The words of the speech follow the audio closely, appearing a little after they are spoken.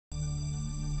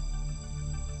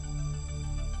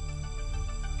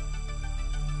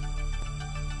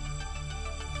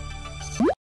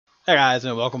Hey guys,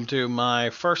 and welcome to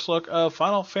my first look of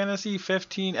Final Fantasy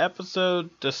 15 episode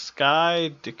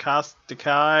Duscae,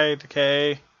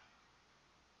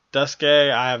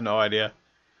 Duscae. I have no idea.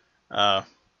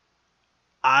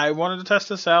 I wanted to test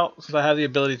this out since I have the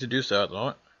ability to do so at the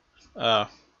moment.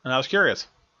 And I was curious.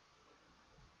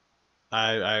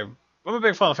 I'm a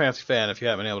big Final Fantasy fan, if you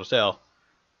haven't been able to tell.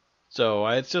 So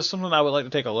it's just something I would like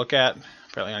to take a look at.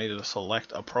 Apparently, I needed to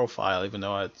select a profile, even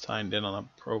though I had signed in on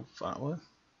a profile. What?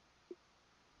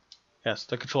 Yes,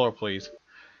 the controller, please.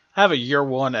 I have a year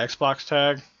one Xbox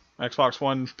tag, Xbox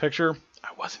One picture. I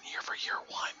wasn't here for year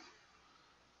one,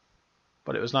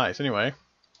 but it was nice. Anyway,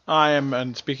 I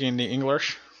am speaking the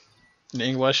English. In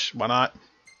English, why not?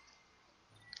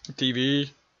 TV,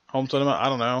 home cinema, I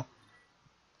don't know.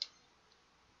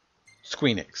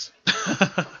 Squeenix.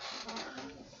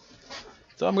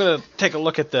 So I'm gonna take a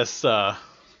look at this. I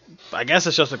guess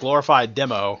it's just a glorified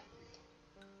demo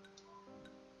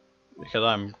because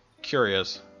I'm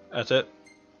curious. That's it.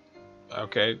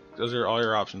 Okay, those are all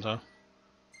your options, huh?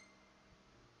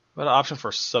 What an option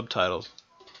for subtitles.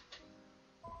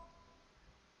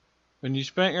 When you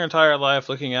spent your entire life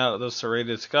looking out at the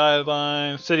serrated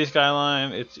city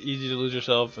skyline, it's easy to lose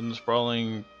yourself in the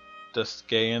sprawling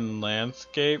Duscaean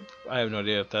landscape. I have no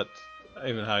idea if that's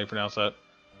even how you pronounce that.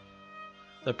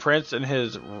 The prince and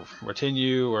his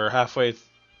retinue were halfway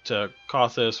to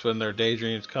Kothis when their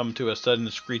daydreams come to a sudden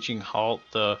screeching halt.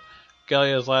 The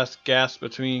Gallia's last gasp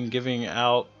between giving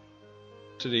out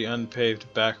to the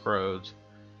unpaved back roads.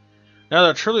 Now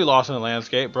they're truly lost in the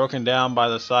landscape, broken down by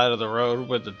the side of the road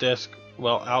with the disc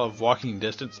well out of walking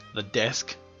distance. The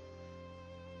disc.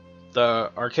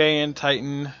 The Archaean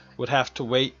Titan would have to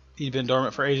wait. He'd been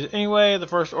dormant for ages anyway. The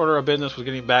first order of business was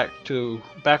getting back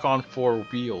on four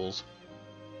wheels.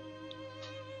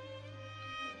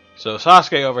 So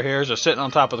Sasuke over here is just sitting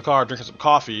on top of the car drinking some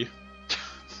coffee.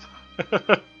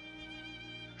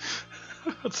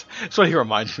 That's what he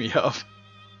reminds me of.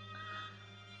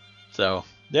 So,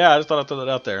 yeah, I just thought I'd throw that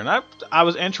out there. And I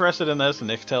was interested in this, and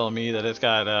Nick's telling me that it's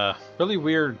got really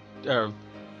weird... it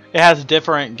has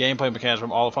different gameplay mechanics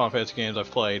from all the Final Fantasy games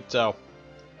I've played. So,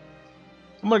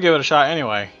 I'm going to give it a shot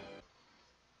anyway.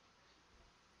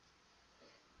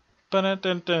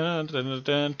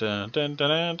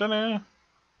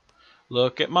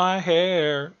 Look at my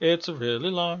hair, it's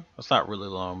really long. It's not really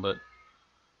long, but...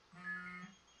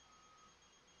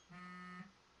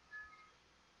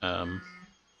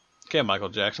 Okay, Michael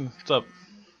Jackson, what's up?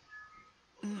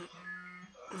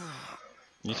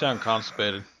 You sound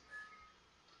constipated.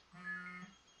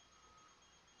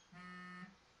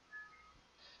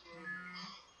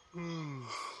 You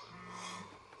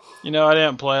know, I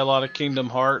didn't play a lot of Kingdom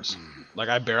Hearts. Like,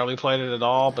 I barely played it at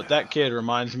all, but that kid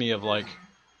reminds me of, like...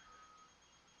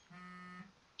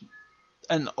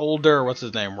 an older, what's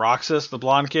his name, Roxas, the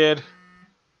blonde kid?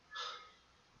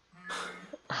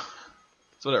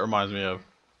 That's what it reminds me of.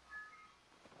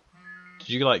 Did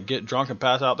you, like, get drunk and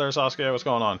pass out there, Sasuke? What's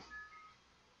going on?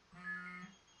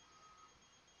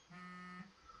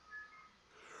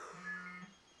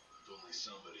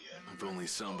 If only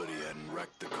somebody hadn't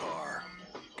wrecked the car.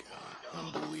 God,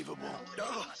 unbelievable.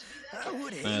 Oh, I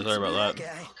would hate Man, sorry about that.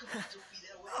 guy.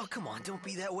 Oh, come on, don't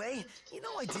be that way. You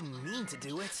know I didn't mean to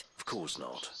do it. Of course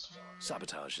not.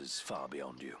 Sabotage is far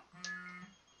beyond you.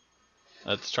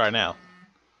 Let's try now.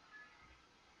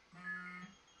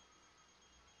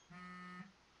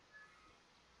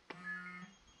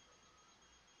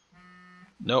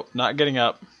 Nope, not getting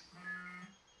up.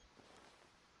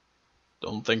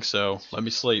 Don't think so. Let me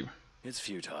sleep. It's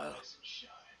futile.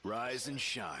 Rise and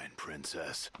shine,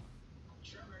 princess.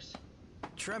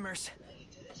 Tremors.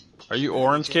 Are you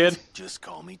Orange, kid? Just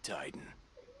call me Titan.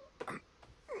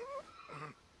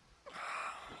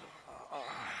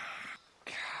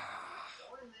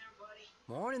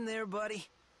 Morning there, buddy.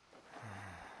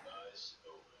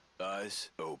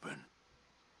 Eyes open.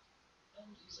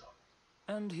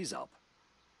 And he's up.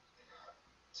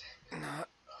 Not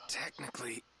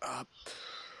technically up.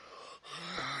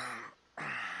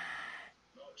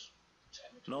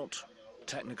 Not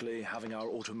technically having our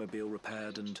automobile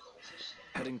repaired and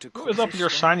heading to... What is up with your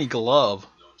shiny glove?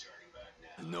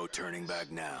 No turning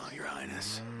back now, Your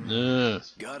Highness. Ugh.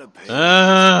 Gotta pay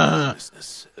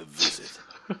business a visit.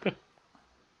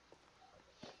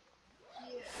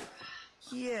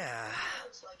 Yeah.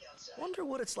 Wonder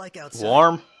what it's like outside.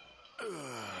 Warm?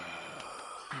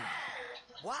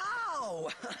 Wow!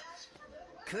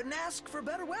 Couldn't ask for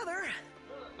better weather.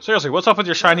 Seriously, what's up with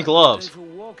your shiny gloves? For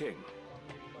walking.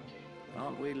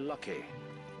 Aren't we lucky?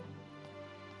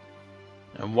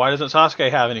 And why doesn't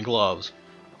Sasuke have any gloves?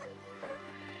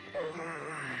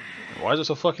 Why is it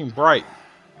so fucking bright?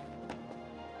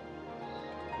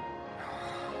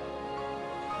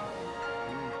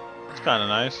 kind of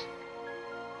nice.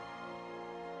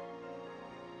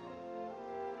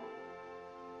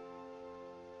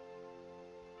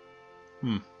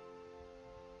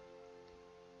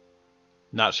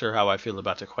 Not sure how I feel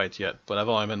about it quite yet, but I've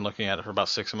only been looking at it for about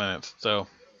 6 minutes, so.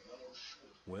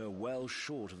 We're well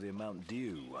short of the amount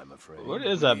due, I'm afraid. What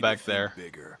is that back there?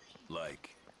 Bigger,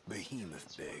 like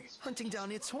behemoth big. Hunting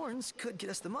down its horns could get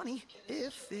us the money,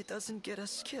 if it doesn't get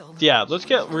us killed. Yeah, let's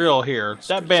get real here.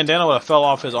 That bandana would have fell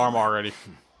off his arm already.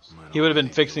 He would have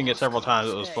been fixing it several times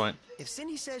at this point. If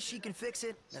Cindy says she can fix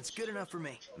it, that's good enough for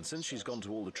me. And since she's gone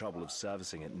to all the trouble of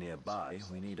servicing it nearby,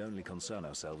 we need only concern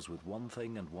ourselves with one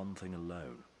thing and one thing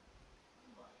alone.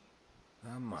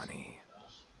 The money.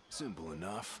 Simple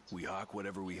enough. We hawk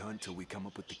whatever we hunt till we come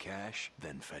up with the cash,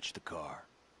 then fetch the car.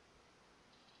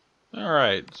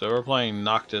 Alright, so we're playing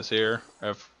Noctis here,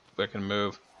 if we can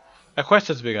move. A quest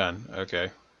has begun. Okay.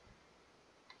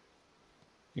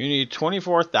 You need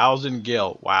 24,000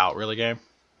 gil. Wow, really, game?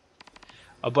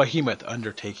 A behemoth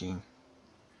undertaking.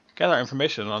 Gather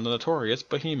information on the notorious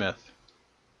behemoth.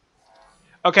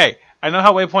 Okay, I know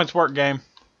how waypoints work, game.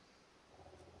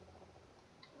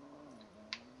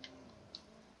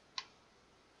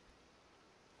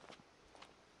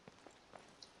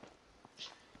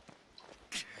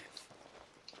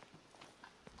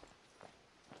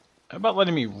 How about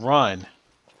letting me run?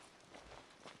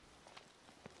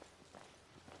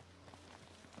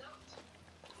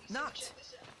 Knocked.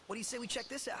 What do you say we check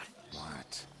this out?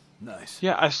 What? Nice.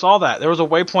 Yeah, I saw that. There was a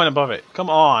waypoint above it. Come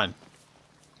on.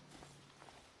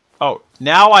 Oh,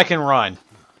 now I can run.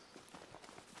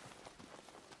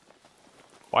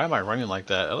 Why am I running like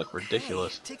that? I look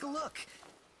ridiculous. Hey, take a look.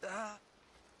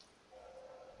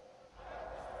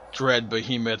 Dread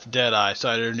behemoth Deadeye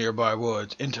sighted in nearby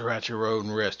woods. Enter at your own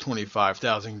risk.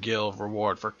 25,000 gil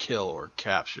reward for kill or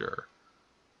capture.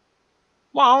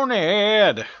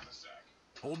 Wanted!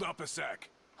 Hold up a sec.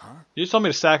 You just told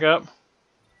me to stack up?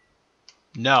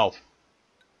 No.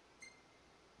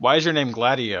 Why is your name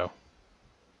Gladio?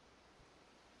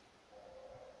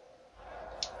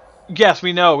 Yes,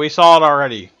 we know. We saw it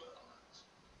already.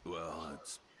 Well,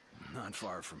 it's not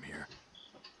far from here.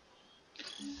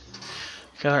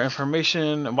 Got our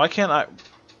information. Why can't I...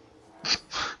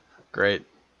 Great.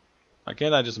 Why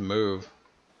can't I just move?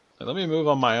 Like, let me move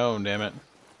on my own, damn it.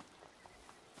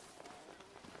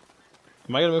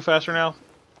 Am I gonna move faster now?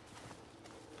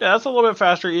 Yeah, that's a little bit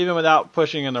faster even without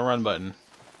pushing in the run button.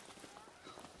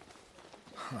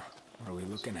 What are we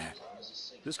looking at?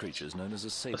 This creature is known as a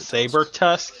saber. A saber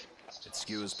tusk? It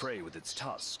skewers prey with its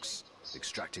tusks,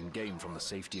 extracting game from the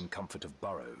safety and comfort of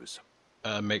burrows.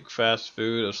 Make fast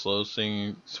food a slow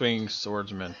swinging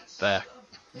swordsman.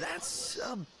 That's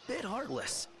a bit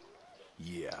heartless.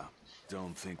 Yeah,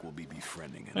 don't think we'll be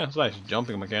befriending it. Yeah, it's a nice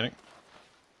jumping mechanic.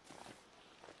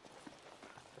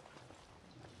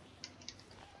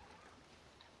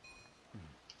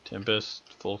 Tempest,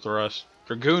 full thrust,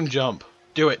 Dragoon jump.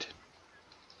 Do it.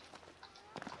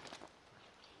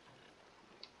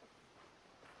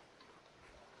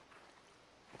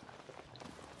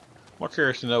 More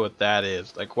curious to know what that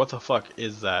is. Like, what the fuck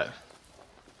is that?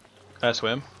 Can I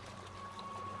swim?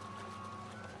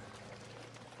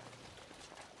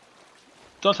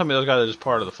 Don't tell me those guys are just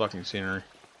part of the fucking scenery.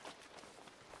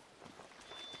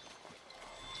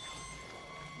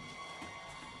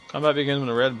 Combat begins when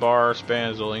the red bar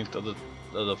spans the length of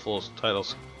the full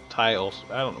tiles. I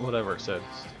don't know, whatever it said.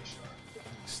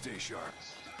 Stay sharp.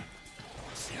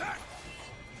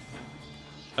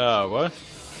 What?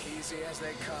 Easy as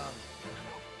they come.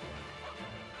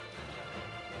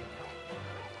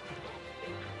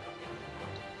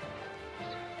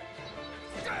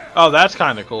 Oh, that's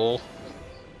kind of cool.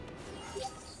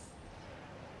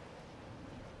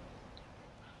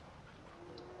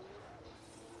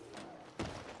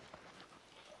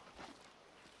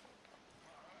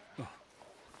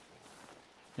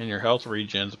 And your health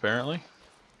regens, apparently.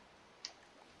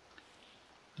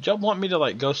 Did y'all want me to,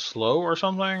 like, go slow or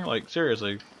something? Like,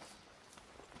 seriously.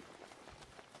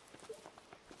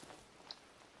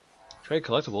 Trade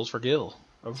collectibles for Gil.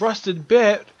 A rusted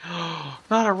bit?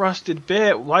 Not a rusted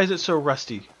bit. Why is it so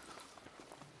rusty?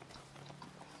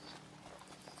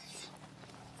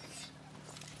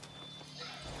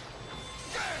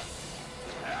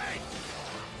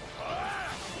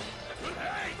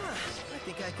 I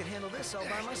think I could handle this all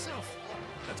by myself.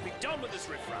 Let's be done with this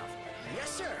riffraff.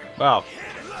 Yes, sir. Wow.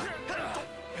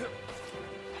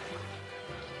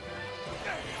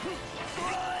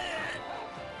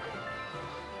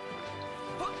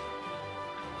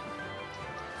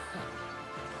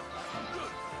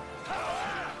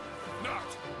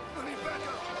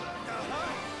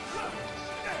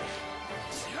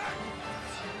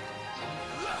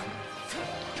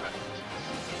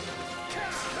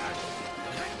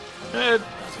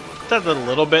 That's a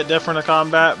little bit different in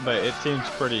combat, but it seems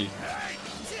pretty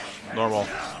normal.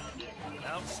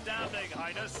 Outstanding,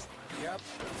 Highness.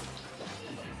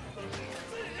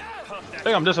 I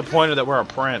think I'm disappointed that we're a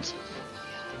prince.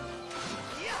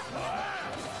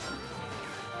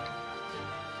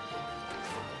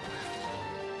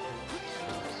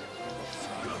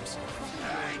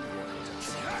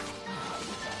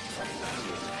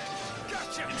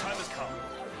 Gotcha. Your time has come.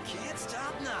 Can't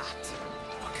stop knocked.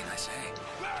 What can I say?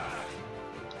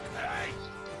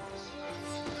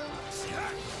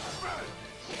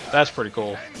 That's pretty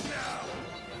cool.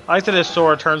 I like that his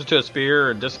sword turns into a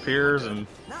spear and disappears, and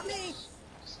Not me.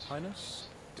 Highness?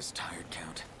 Just tired,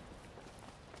 Count.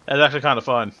 that's actually kind of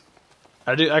fun.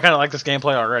 I kind of like this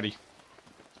gameplay already.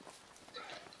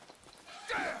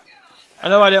 I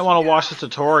know I didn't want to watch the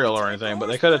tutorial or anything, but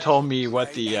they could have told me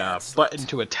what the button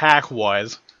to attack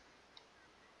was.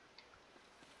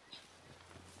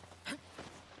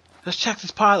 Let's check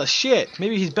this pile of shit.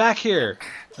 Maybe he's back here.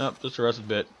 Oh, just the rest of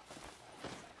the bit.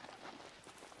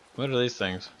 What are these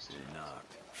things? So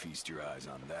knocked. Feast your eyes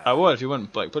on that. I would if you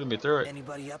wouldn't like putting me through it.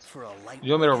 Anybody up for a light?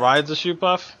 You want me to ride the shoot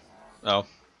buff? Oh.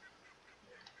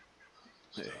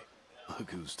 Hey, look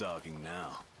who's talking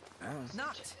now.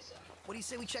 Knocked. What do you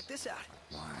say we check this out?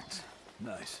 What?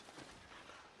 Nice.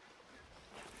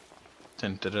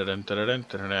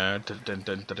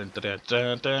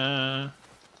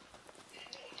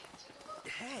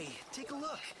 Hey, take a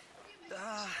look.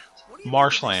 What do you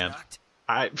Marshland. think of this,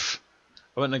 Knocked?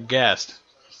 I wouldn't have guessed.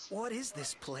 What is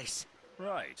this place?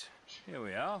 Right. Here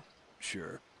we are.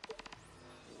 Sure.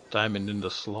 Diamond in the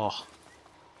slough.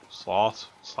 Sloth?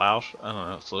 Slouch? I don't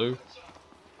know. Slough?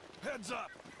 Heads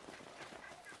up.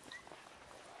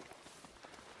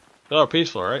 They are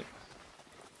peaceful, right?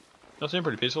 They seem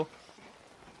pretty peaceful.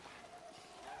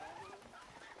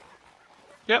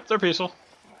 Yep, they're peaceful.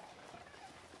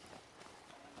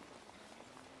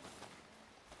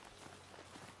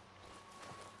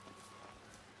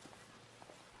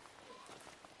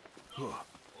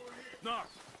 Knock.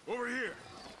 Over here.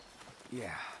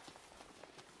 Yeah.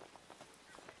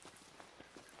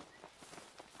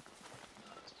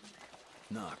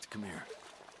 Knocked. Come here.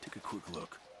 Take a quick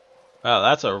look. Wow,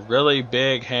 that's a really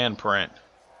big handprint.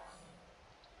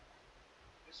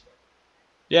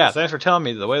 Yeah, thanks for telling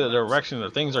me the way the direction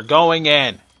that things are going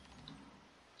in.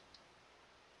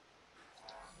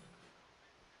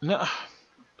 No,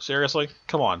 seriously?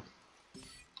 Come on.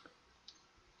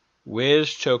 Wiz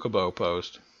Chocobo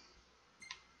post.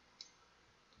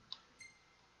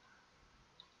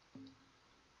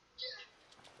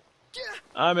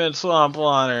 I'm in Swamp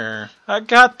Water. I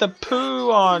got the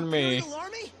poo on me.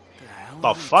 Alarm me?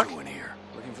 The fuck? Doing here.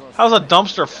 How's a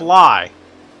dumpster fly?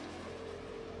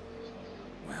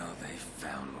 Well, they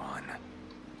found one.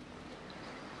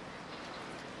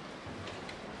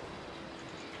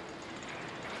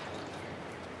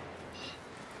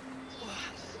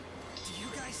 Do you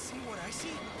guys see what I see?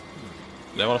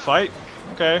 They want to fight?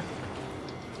 Okay.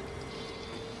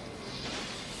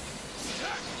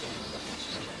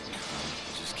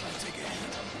 Just can't take a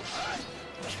hit.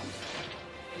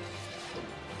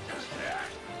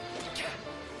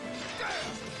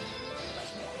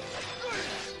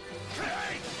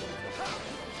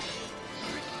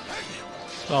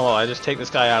 Oh well, I just take this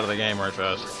guy out of the game right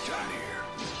fast.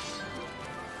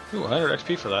 Ooh, 100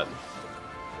 XP for that.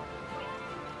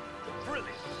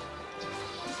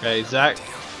 Okay, Zach.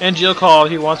 And Jill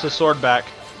called. He wants his sword back.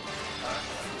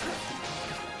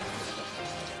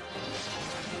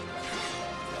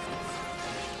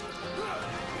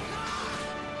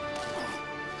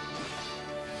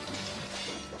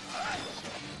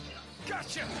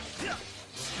 Gotcha.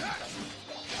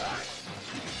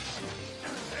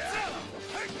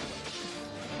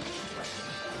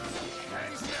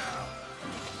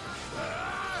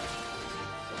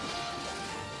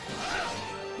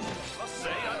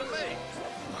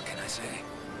 What can I say?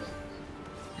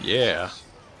 Yeah.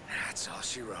 That's all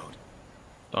she wrote.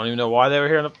 Don't even know why they were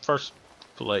here in the first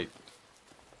place.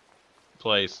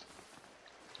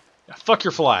 Yeah, fuck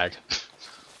your flag.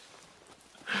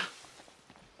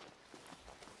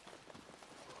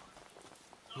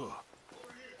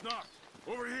 Knock.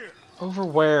 Over here. Over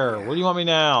where? Where do you want me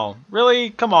now? Really?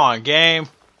 Come on, game.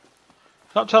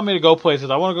 Stop telling me to go places.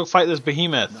 I want to go fight this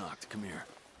behemoth. Knocked. Come here.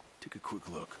 Take a quick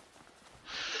look.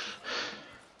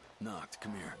 Knocked.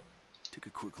 Come here. Take a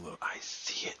quick look. I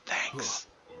see it, thanks.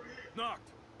 Knocked.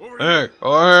 Over Hey,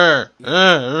 over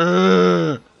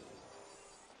here.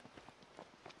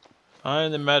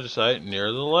 Find the magicite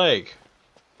near the lake.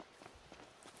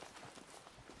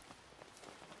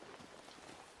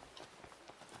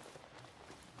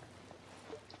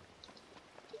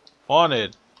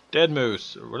 Wanted. Dead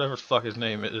Moose, or whatever the fuck his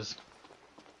name is.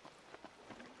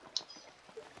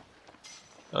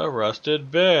 A rusted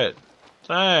bit.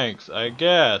 Thanks, I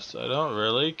guess. I don't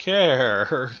really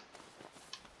care.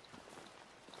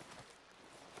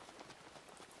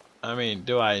 I mean,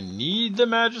 do I need the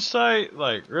magicite?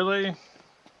 Like, really? I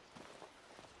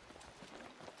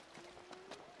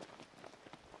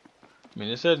mean,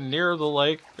 it said near the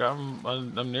lake.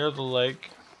 I'm near the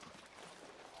lake.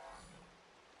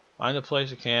 Find a place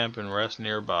to camp and rest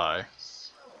nearby.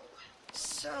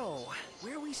 So,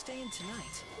 where are we staying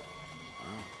tonight?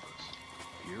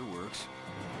 Here works.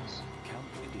 Camp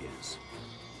it is.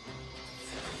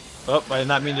 Oh, I did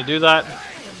not mean to do that. I am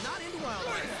not into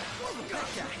wildlife. I'm a pet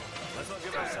guy. Let's not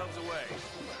give ourselves away.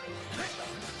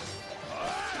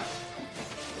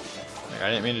 Like, I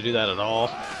didn't mean to do that at all.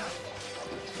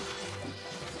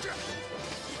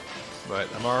 But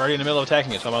I'm already in the middle of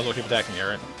attacking it, so I might as well keep attacking it,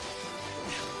 right?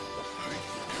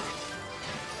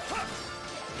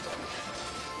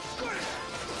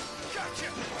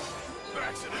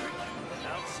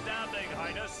 Outstanding,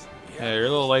 Highness. Yeah, you're a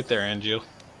little late there, Angie. I'm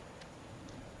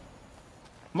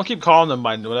gonna keep calling them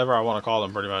by whatever I want to call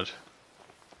them, pretty much.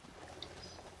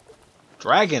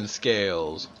 Dragon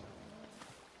scales.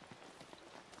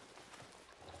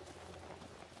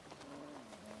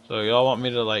 So y'all want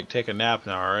me to like take a nap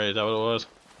now, right? Is that what it was?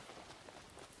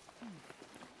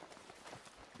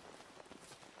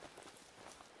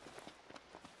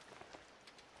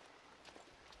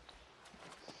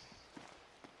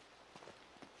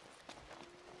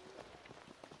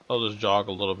 I'll just jog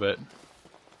a little bit.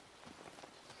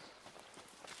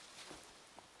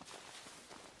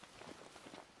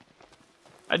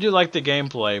 I do like the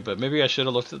gameplay, but maybe I should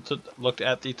have looked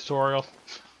at the tutorial.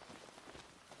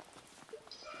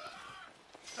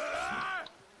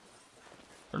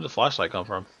 Where did the flashlight come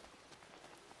from?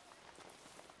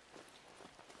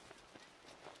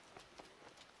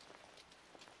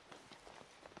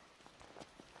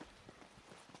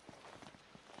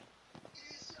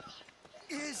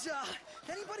 Is,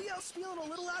 anybody else feeling a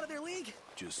little out of their league?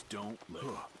 Just don't let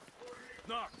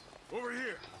Knock! Over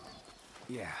here!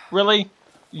 Yeah. Really?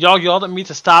 Y'all yelled at me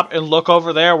to stop and look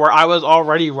over there where I was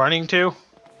already running to?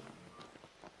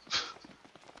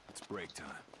 It's break time.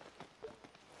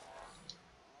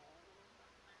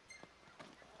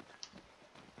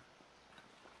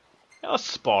 Yeah, let's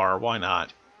spar, why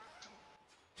not?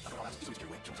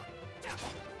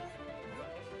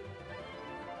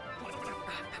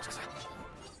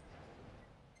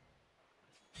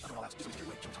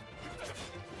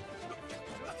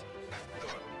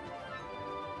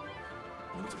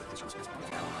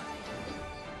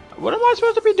 What am I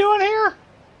supposed to be doing here?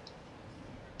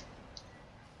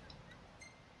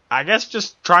 I guess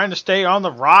just trying to stay on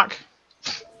the rock.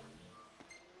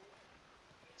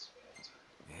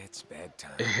 It's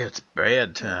bedtime. It's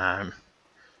bedtime.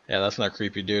 Yeah, that's not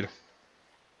creepy, dude.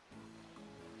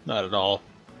 Not at all.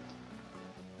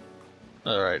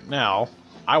 Alright, now,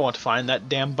 I want to find that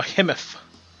damn behemoth.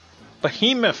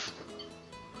 Behemoth!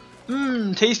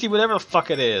 Mmm, tasty whatever the fuck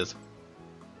it is.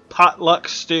 Potluck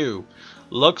stew.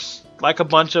 Looks like a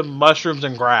bunch of mushrooms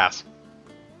and grass.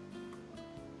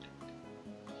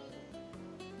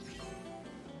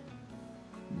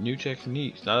 New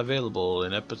techniques not available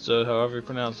in episode however you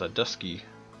pronounce that. Duscae.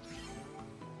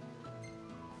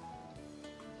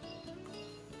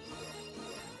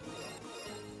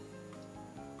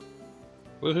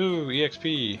 Woohoo!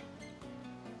 EXP.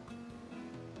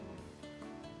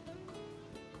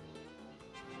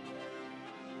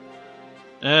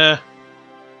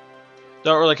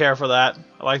 Don't really care for that.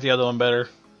 I like the other one better.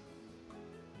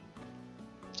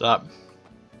 What's up?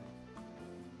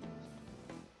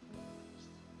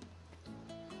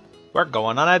 We're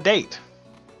going on a date.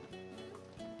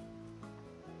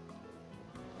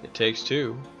 It takes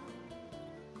two.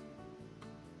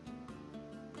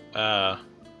 So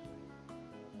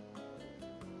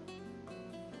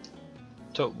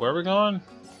where are we going?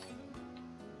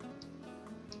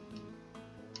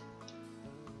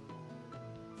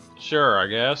 Sure, I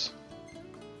guess.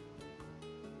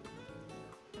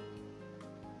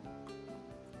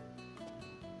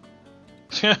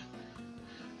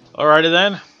 Alrighty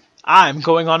then. I'm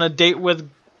going on a date with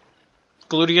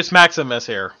Gluteus Maximus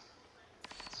here.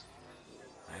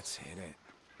 Let's hit it.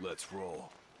 Let's roll.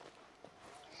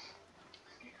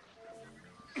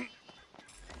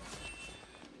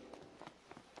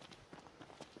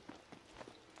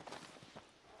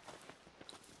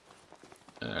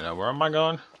 Now where am I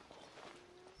going?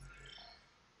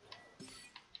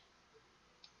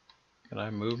 Can I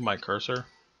move my cursor?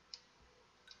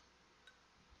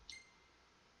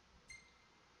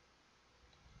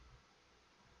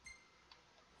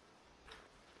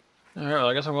 Alright, well,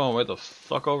 I guess I'm going way the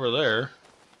fuck over there.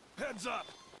 Heads up!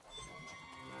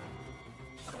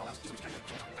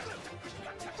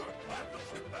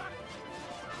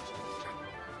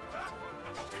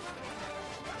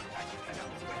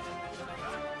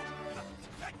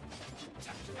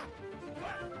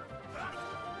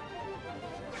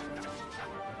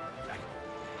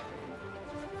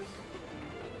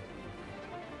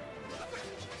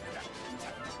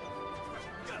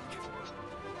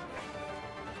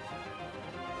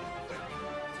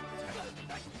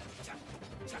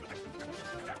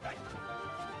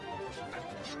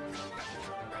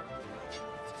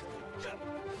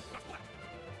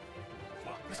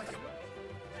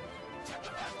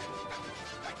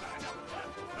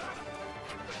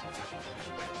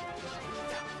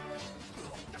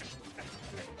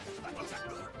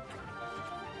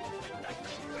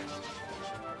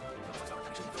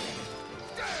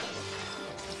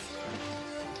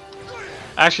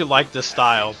 I actually like this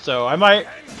style, so I might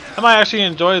actually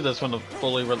enjoy this when it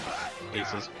fully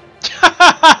releases.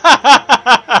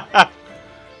 I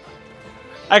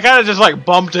kind of just like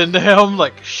bumped into him,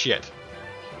 like shit.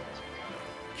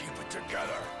 Keep it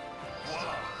together.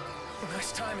 Whoa.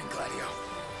 Nice timing, Gladio.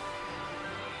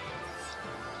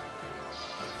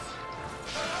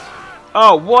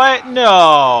 Oh, what?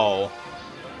 No.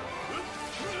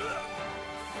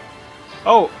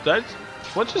 Oh, that's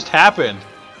what just happened.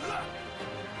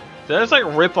 Did I just like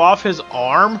rip off his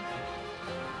arm?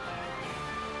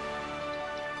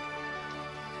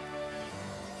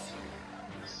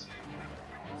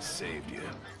 Saved you.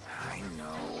 I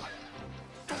know.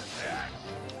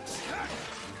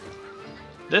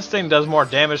 This thing does more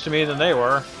damage to me than they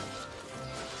were.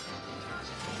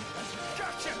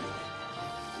 Gotcha.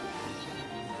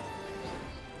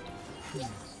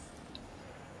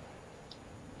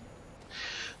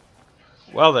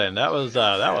 Well then, that was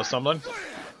something.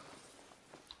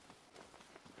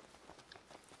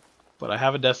 But I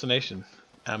have a destination.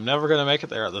 I'm never gonna make it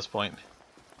there at this point.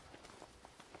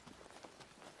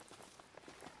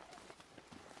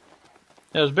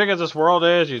 As big as this world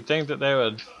is, you'd think that they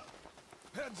would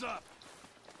Heads up.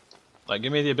 like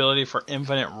give me the ability for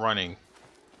infinite running.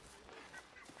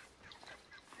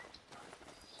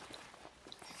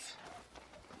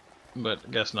 But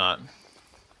guess not.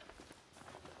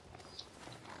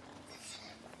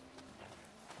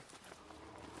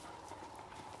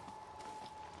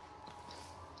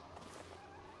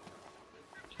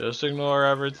 Just ignore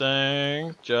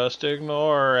everything. Just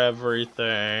ignore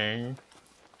everything.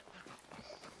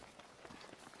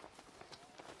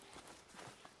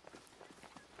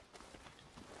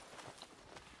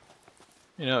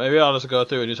 You know, maybe I'll just go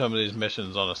through and do some of these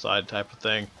missions on a side type of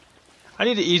thing. I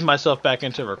need to ease myself back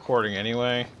into recording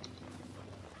anyway.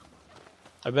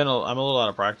 I'm a little out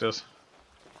of practice.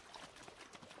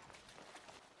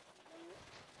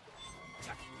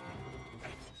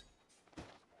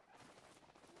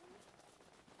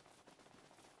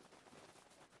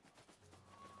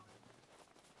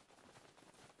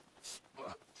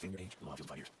 Finger age, love your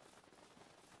fighters.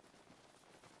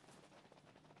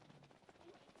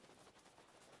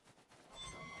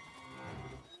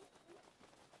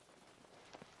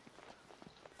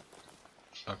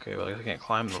 Okay, well I can't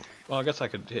climb the... Well, I guess I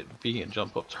could hit B and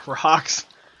jump up to rocks.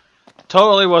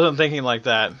 Totally wasn't thinking like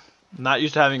that. Not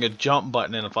used to having a jump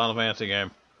button in a Final Fantasy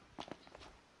game.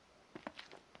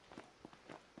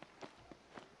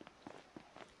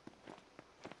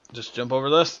 Just jump over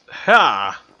this.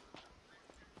 Ha!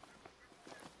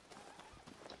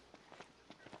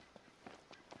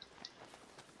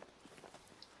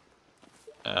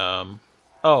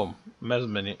 Oh,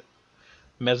 Mesminers.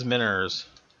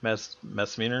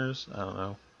 Mesminers? I don't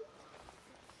know.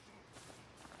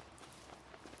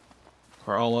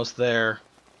 We're almost there.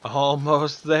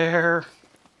 Almost there.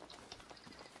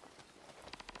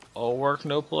 All work,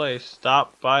 no play.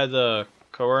 Stop by the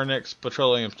Coernix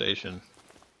Petroleum Station.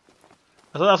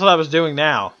 So that's what I was doing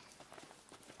now.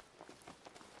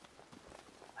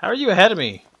 How are you ahead of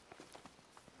me?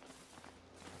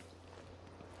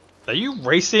 Are you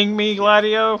racing me,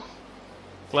 Gladiola?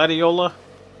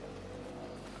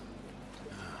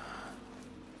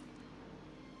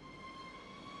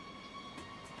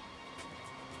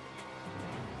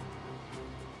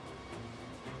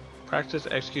 Practice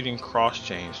executing cross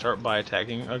chain. Start by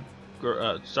attacking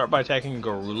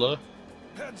Garula.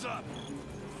 Heads up.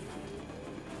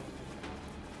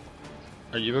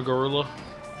 Are you a Garula?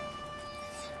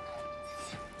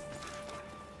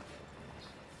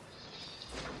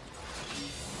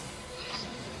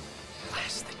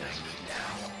 Last thing I need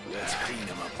now. Let's clean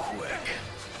them up quick.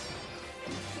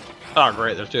 Oh,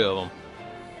 great. There's two of them.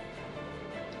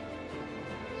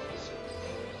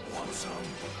 some?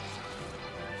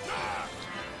 Ah!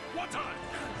 One time.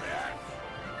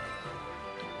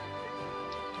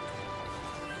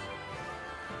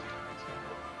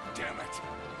 Damn it.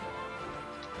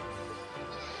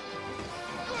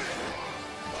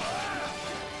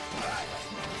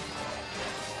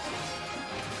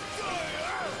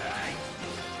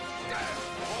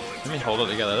 Let me hold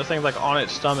it together. This thing's like on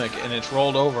its stomach and it's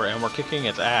rolled over and we're kicking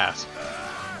its ass.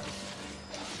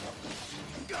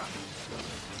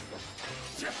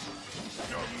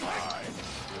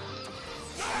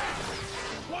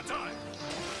 One time.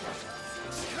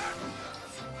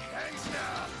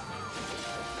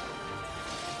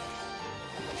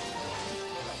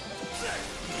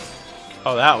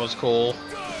 Oh, that was cool.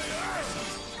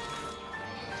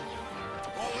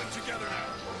 All in together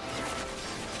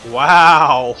now.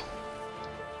 Wow.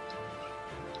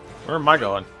 Where am I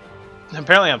going?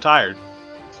 Apparently I'm tired.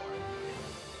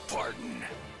 Pardon.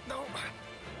 No.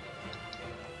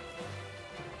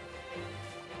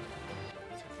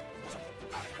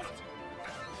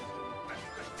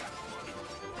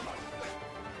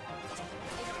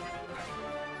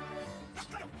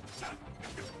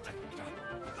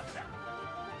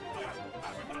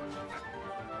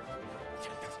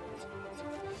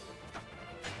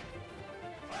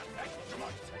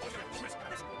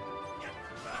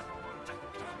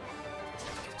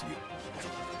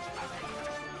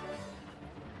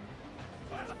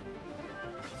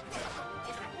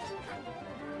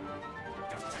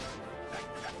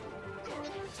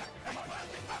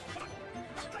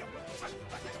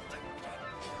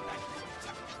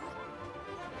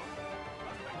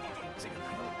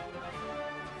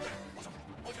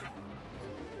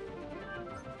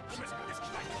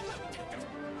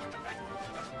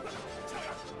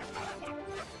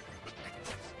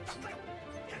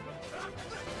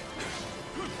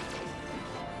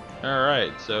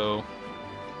 Alright, so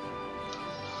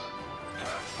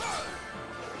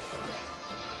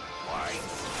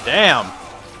damn!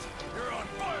 You're on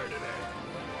fire today.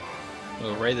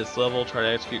 We'll raid this level, try to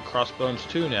execute Crossbones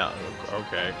 2 now.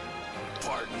 Okay.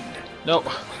 Pardon. No!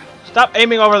 Stop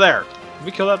aiming over there! Did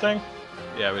we kill that thing?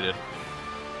 Yeah, we did.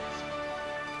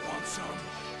 Want some?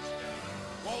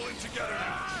 All in together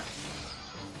now.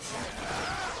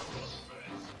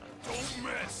 Don't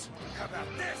miss. How about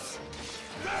this?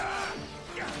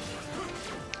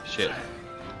 Shit.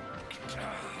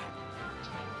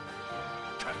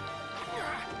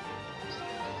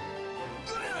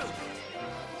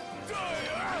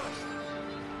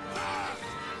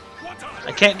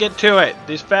 I can't get to it!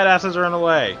 These fat asses are in the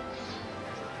way.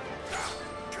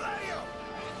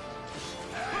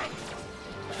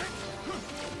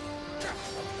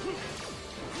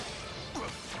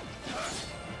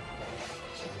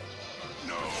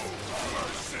 No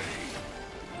mercy.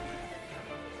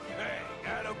 Hey,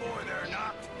 attaboy there,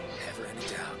 Knock. Never any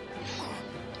doubt.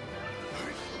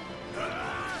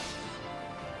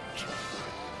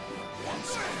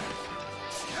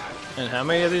 And how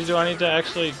many of these do I need to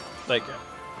actually, like...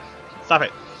 Stop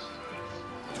it!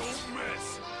 Don't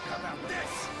miss. How about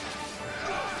this?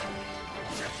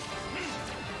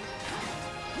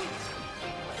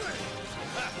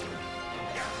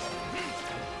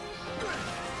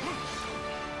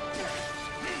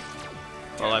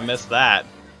 Well, I missed that.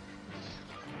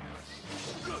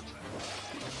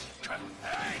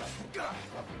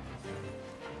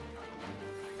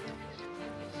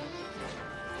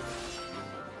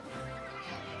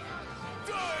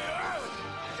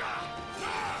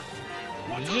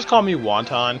 Did you just call me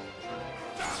Wonton?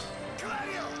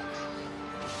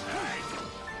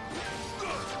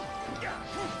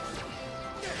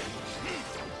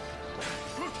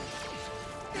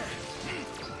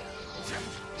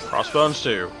 Crossbones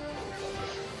 2.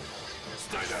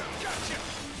 Stay down. Gotcha.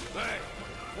 Hey,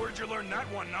 where'd you learn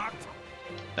that one, Knocked?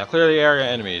 Now clear the area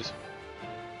enemies.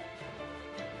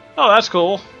 Oh, that's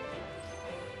cool.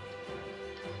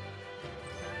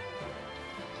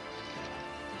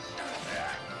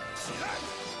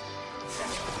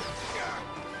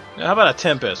 Now, how about a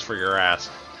Tempest for your ass?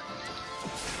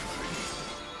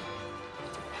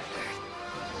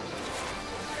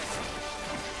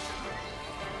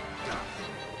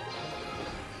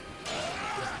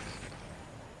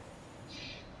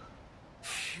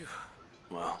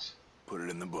 Well, put it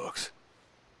in the books.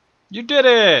 You did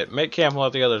it! Make camp and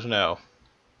let the others know.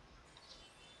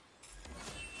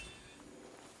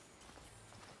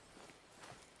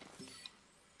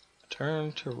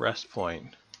 Turn to rest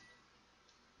point.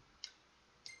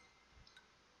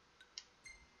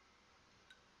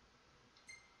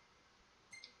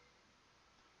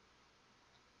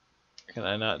 Can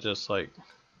I not just like...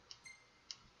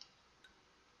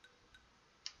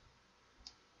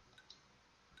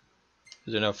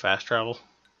 Is there no fast travel?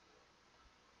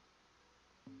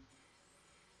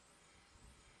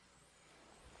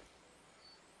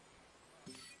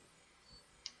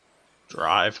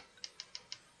 Drive.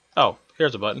 Oh,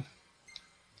 here's a button.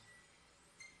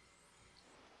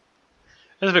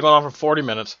 This has been going on for 40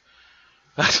 minutes.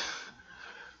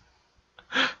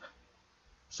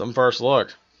 Some first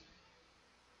look.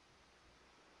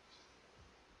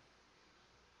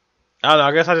 I don't know,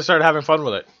 I guess I just started having fun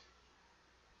with it.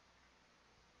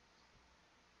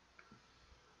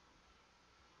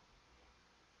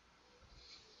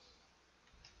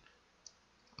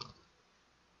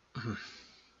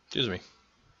 Excuse me.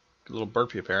 A little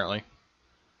burpy apparently.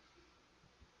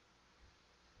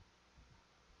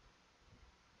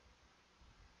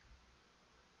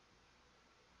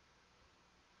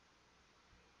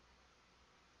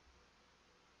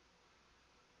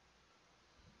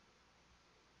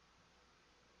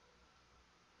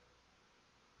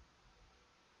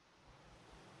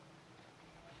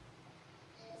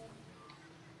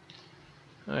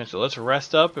 Alright, so let's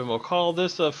rest up and we'll call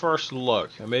this a first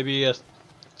look. And maybe a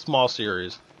small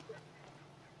series.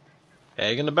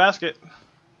 Egg in the basket.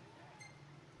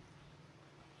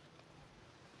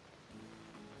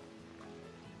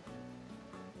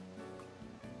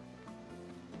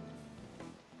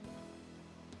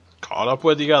 Caught up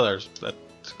with the others.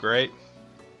 That's great.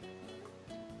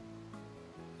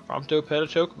 Prompto pet a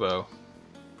chocobo.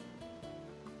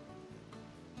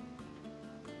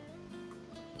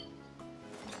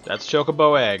 That's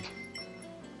chocobo egg.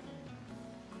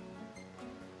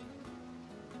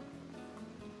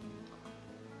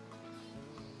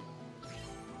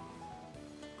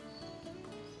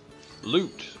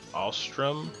 Loot.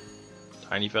 Ostrom.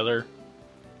 Tiny feather.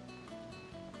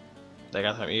 They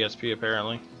got some ESP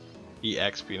apparently.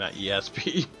 EXP, not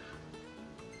ESP.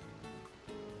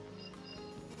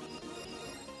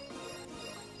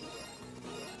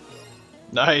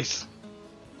 Nice.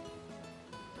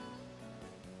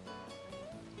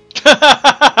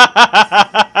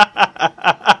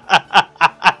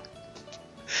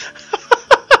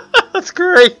 That's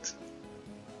great.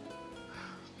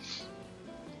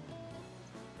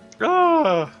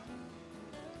 Oh.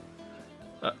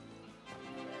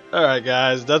 Alright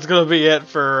guys, that's going to be it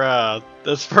for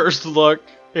this first look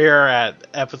here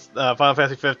at Final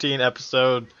Fantasy 15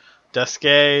 episode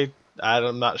Duscae.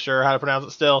 I'm not sure how to pronounce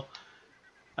it still.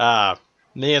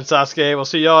 Me and Sasuke will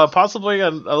see y'all possibly a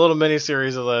little mini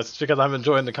series of this because I'm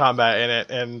enjoying the combat in it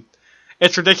and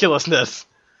its ridiculousness.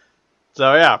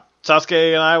 So yeah,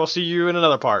 Sasuke and I will see you in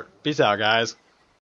another part. Peace out guys.